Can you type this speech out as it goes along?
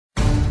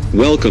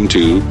Welcome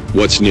to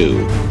What's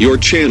New, your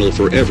channel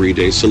for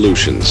everyday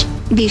solutions.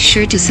 Be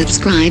sure to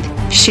subscribe,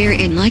 share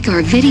and like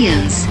our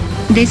videos.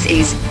 This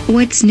is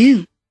What's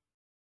New.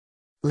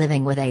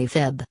 Living with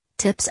AFib,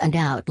 Tips and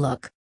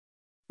Outlook.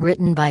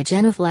 Written by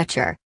Jenna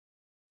Fletcher.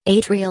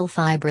 Atrial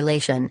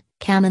fibrillation,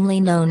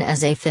 commonly known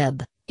as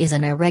AFib, is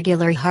an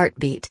irregular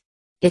heartbeat.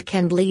 It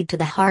can lead to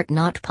the heart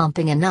not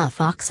pumping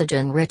enough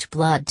oxygen-rich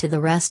blood to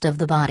the rest of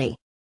the body.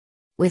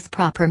 With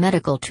proper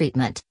medical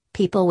treatment,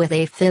 people with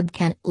AFib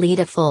can lead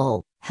a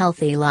full,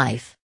 healthy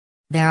life.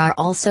 There are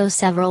also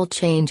several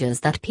changes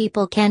that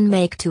people can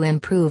make to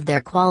improve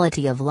their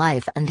quality of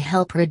life and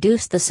help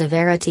reduce the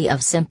severity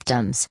of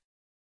symptoms.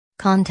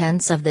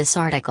 Contents of this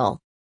article.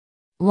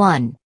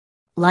 1.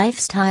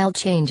 Lifestyle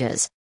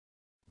changes.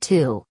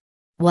 2.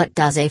 What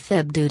does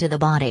AFib do to the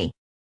body?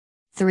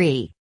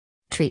 3.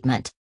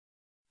 Treatment.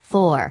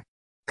 4.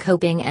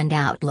 Coping and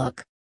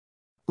outlook.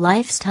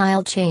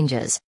 Lifestyle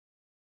changes.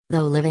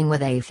 Though living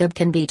with AFib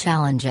can be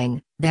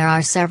challenging, there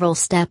are several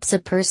steps a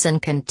person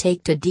can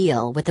take to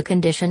deal with the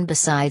condition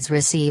besides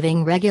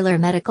receiving regular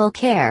medical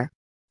care.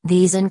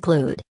 These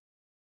include: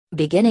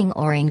 beginning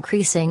or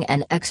increasing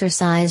an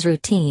exercise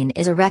routine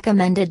is a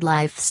recommended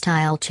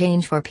lifestyle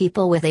change for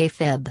people with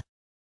AFib.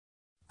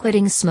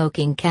 Quitting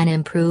smoking can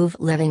improve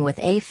living with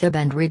AFib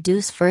and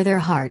reduce further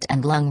heart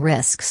and lung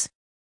risks.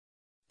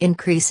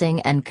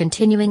 Increasing and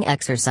continuing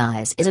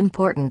exercise is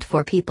important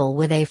for people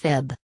with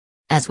AFib.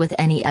 As with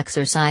any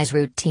exercise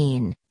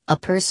routine, a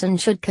person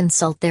should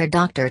consult their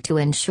doctor to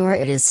ensure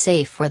it is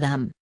safe for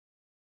them.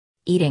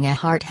 Eating a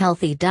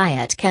heart-healthy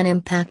diet can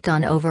impact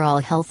on overall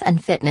health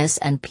and fitness,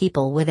 and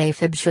people with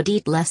AFib should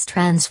eat less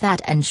trans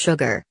fat and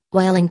sugar,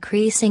 while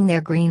increasing their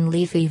green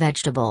leafy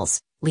vegetables,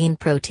 lean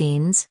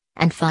proteins,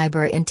 and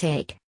fiber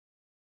intake.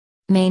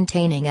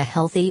 Maintaining a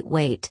healthy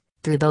weight,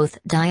 through both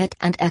diet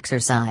and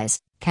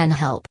exercise, can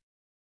help.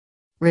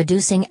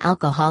 Reducing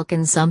alcohol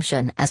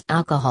consumption, as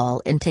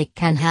alcohol intake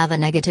can have a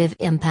negative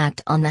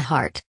impact on the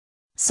heart.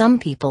 Some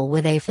people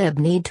with AFib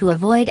need to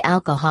avoid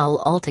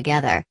alcohol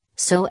altogether,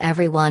 so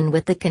everyone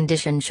with the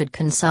condition should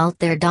consult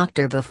their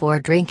doctor before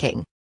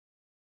drinking.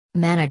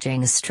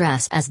 Managing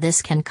stress, as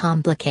this can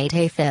complicate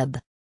AFib.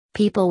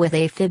 People with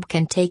AFib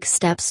can take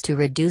steps to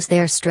reduce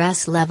their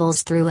stress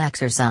levels through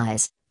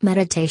exercise,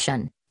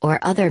 meditation, or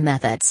other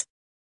methods.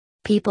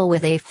 People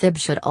with AFib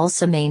should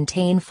also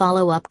maintain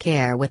follow-up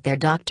care with their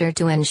doctor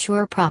to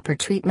ensure proper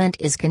treatment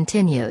is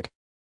continued.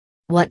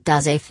 What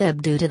does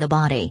AFib do to the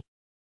body?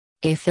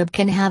 AFib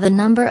can have a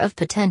number of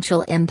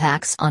potential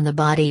impacts on the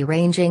body,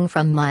 ranging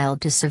from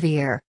mild to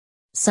severe.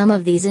 Some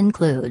of these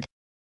include: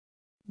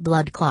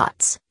 blood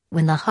clots.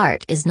 When the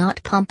heart is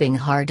not pumping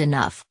hard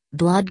enough,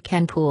 blood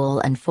can pool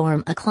and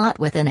form a clot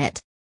within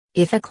it.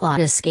 If a clot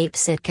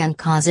escapes, it can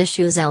cause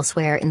issues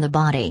elsewhere in the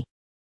body.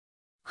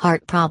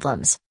 Heart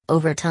problems.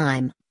 Over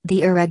time,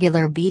 the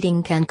irregular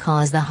beating can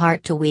cause the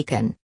heart to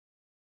weaken.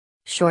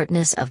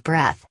 Shortness of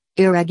breath.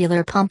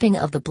 Irregular pumping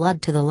of the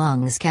blood to the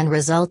lungs can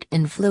result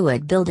in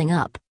fluid building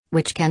up,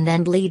 which can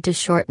then lead to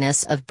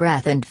shortness of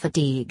breath and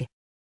fatigue.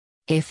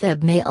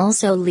 AFib may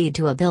also lead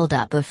to a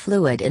buildup of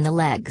fluid in the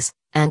legs,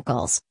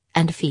 ankles,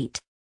 and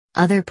feet.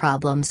 Other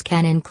problems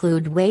can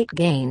include weight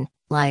gain,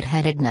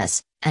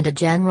 lightheadedness, and a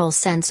general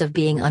sense of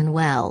being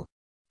unwell.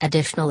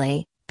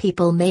 Additionally,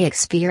 people may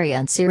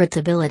experience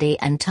irritability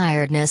and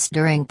tiredness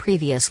during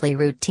previously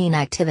routine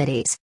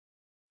activities.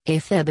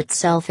 AFib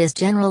itself is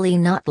generally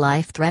not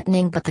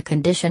life-threatening, but the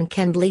condition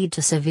can lead to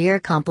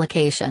severe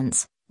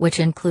complications, which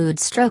include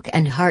stroke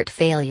and heart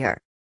failure.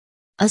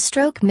 A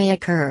stroke may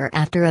occur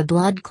after a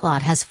blood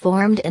clot has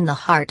formed in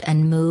the heart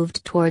and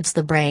moved towards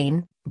the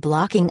brain,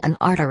 blocking an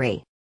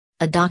artery.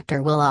 A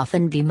doctor will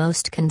often be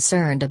most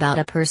concerned about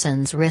a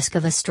person's risk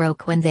of a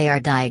stroke when they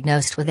are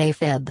diagnosed with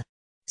AFib.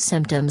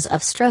 Symptoms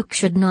of stroke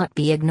should not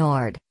be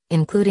ignored,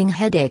 including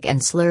headache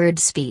and slurred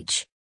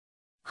speech.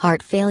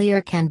 Heart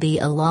failure can be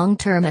a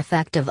long-term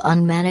effect of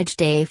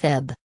unmanaged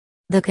AFib.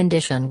 The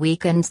condition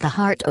weakens the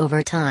heart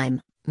over time,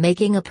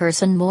 making a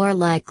person more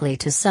likely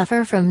to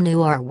suffer from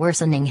new or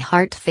worsening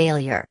heart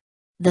failure.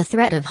 The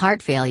threat of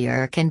heart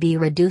failure can be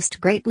reduced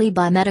greatly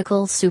by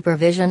medical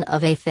supervision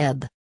of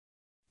AFib.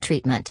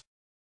 Treatment.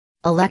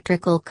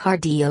 Electrical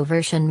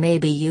cardioversion may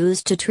be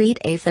used to treat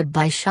AFib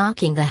by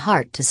shocking the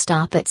heart to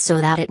stop it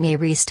so that it may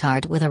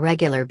restart with a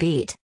regular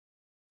beat.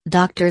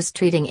 Doctors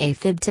treating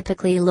AFib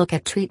typically look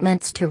at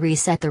treatments to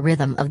reset the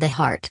rhythm of the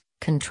heart,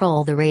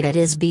 control the rate it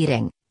is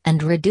beating,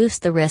 and reduce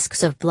the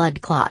risks of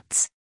blood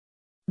clots.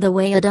 The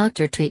way a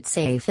doctor treats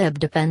AFib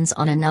depends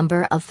on a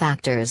number of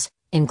factors,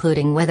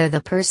 including whether the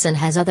person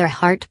has other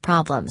heart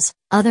problems,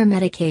 other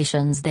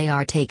medications they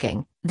are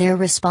taking, their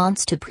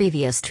response to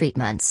previous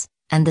treatments,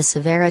 and the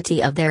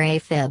severity of their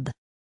AFib.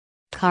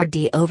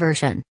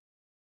 Cardioversion.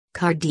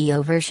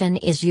 Cardioversion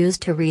is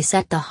used to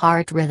reset the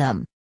heart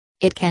rhythm.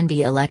 It can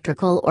be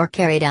electrical or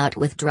carried out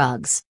with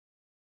drugs.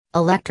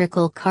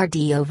 Electrical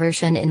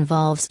cardioversion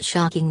involves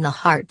shocking the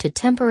heart to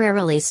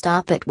temporarily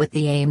stop it with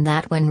the aim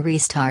that when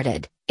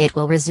restarted, it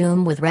will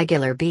resume with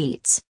regular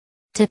beats.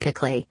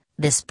 Typically,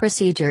 this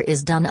procedure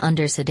is done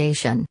under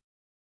sedation.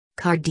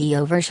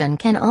 Cardioversion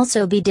can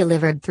also be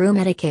delivered through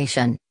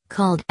medication,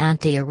 called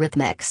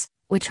antiarrhythmics,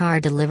 which are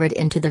delivered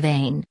into the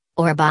vein,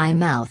 or by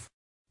mouth.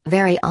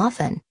 Very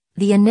often,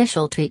 the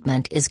initial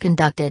treatment is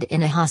conducted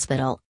in a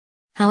hospital.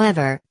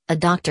 However, a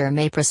doctor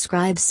may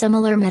prescribe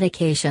similar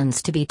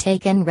medications to be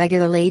taken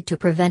regularly to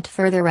prevent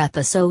further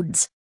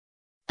episodes.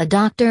 A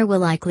doctor will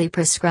likely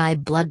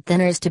prescribe blood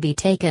thinners to be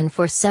taken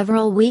for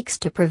several weeks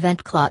to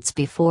prevent clots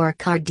before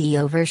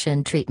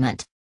cardioversion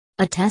treatment.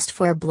 A test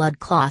for blood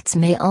clots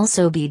may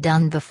also be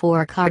done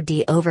before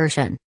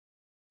cardioversion.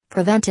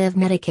 Preventive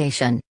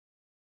medication.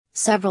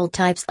 Several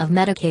types of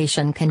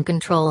medication can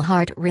control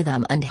heart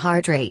rhythm and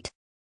heart rate.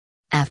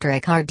 After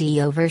a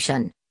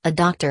cardioversion, a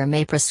doctor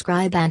may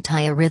prescribe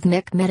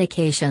antiarrhythmic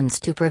medications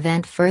to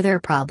prevent further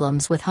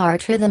problems with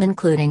heart rhythm,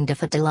 including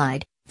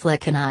difetilide,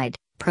 flecainide,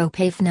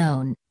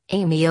 propafenone,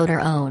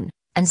 amiodarone,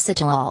 and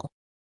citalol.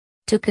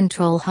 To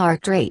control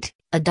heart rate,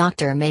 a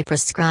doctor may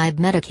prescribe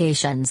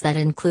medications that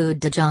include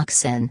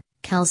digoxin,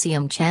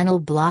 calcium channel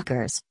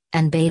blockers,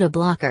 and beta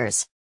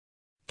blockers.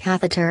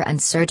 Catheter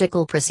and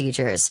surgical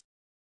procedures.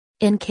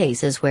 In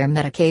cases where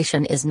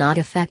medication is not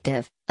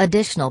effective,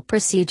 additional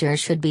procedures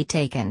should be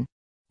taken.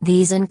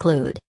 These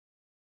include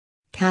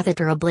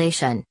catheter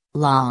ablation.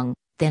 Long,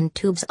 thin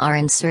tubes are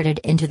inserted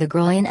into the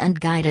groin and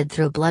guided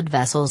through blood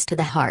vessels to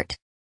the heart.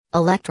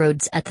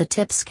 Electrodes at the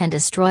tips can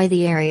destroy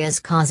the areas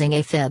causing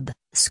AFib,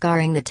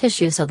 scarring the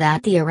tissue so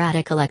that the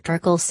erratic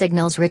electrical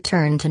signals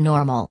return to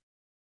normal.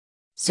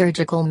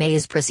 Surgical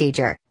maze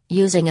procedure.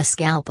 Using a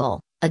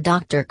scalpel, a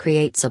doctor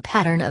creates a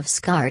pattern of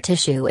scar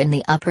tissue in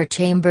the upper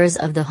chambers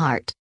of the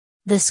heart.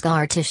 The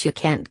scar tissue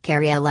can't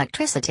carry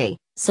electricity,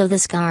 so the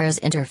scars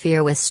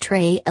interfere with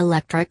stray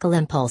electrical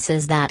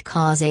impulses that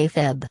cause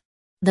AFib.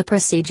 The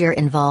procedure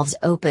involves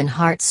open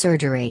heart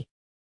surgery.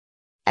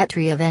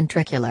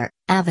 Atrioventricular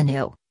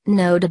avenue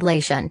node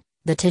ablation.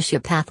 The tissue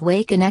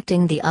pathway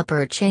connecting the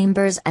upper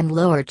chambers and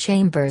lower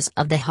chambers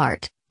of the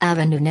heart,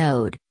 avenue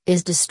node,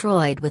 is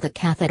destroyed with a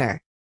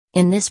catheter.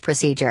 In this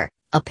procedure,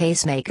 a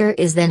pacemaker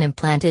is then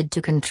implanted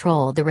to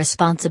control the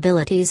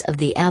responsibilities of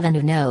the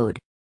avenue node.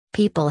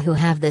 People who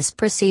have this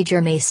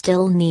procedure may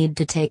still need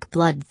to take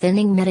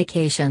blood-thinning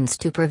medications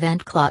to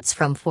prevent clots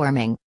from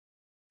forming.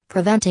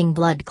 Preventing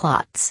blood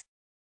clots.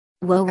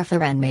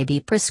 Warfarin may be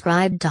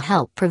prescribed to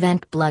help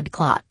prevent blood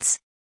clots.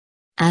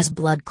 As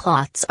blood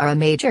clots are a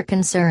major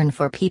concern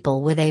for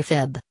people with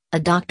AFib, a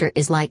doctor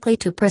is likely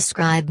to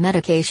prescribe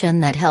medication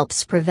that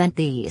helps prevent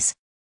these.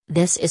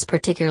 This is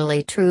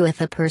particularly true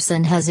if a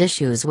person has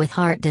issues with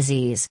heart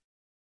disease.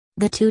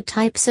 The two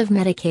types of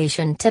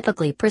medication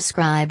typically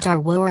prescribed are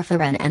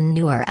warfarin and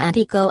newer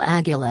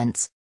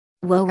anticoagulants.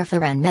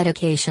 Warfarin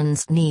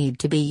medications need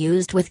to be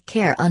used with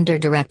care under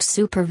direct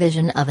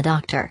supervision of a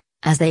doctor,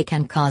 as they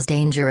can cause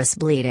dangerous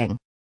bleeding.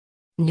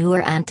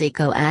 Newer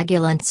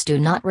anticoagulants do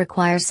not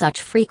require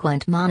such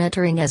frequent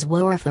monitoring as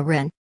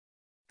warfarin.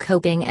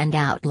 Coping and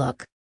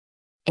outlook.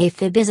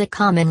 AFib is a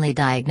commonly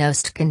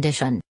diagnosed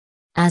condition.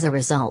 As a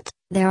result,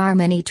 there are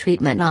many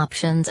treatment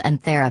options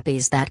and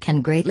therapies that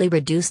can greatly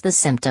reduce the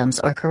symptoms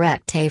or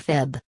correct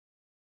AFib.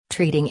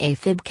 Treating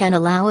AFib can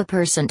allow a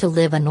person to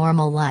live a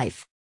normal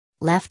life.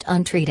 Left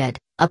untreated,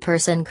 a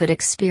person could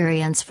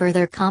experience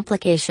further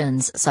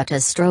complications such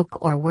as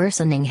stroke or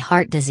worsening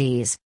heart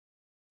disease.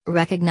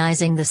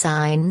 Recognizing the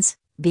signs,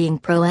 being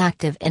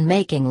proactive in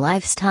making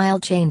lifestyle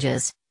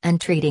changes,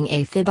 and treating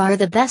AFib are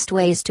the best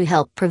ways to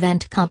help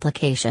prevent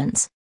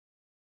complications.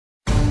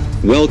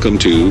 Welcome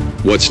to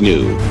What's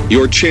New,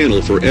 your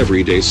channel for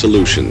everyday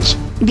solutions.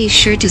 Be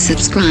sure to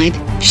subscribe,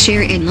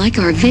 share and like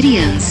our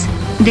videos.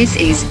 This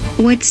is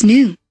What's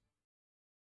New.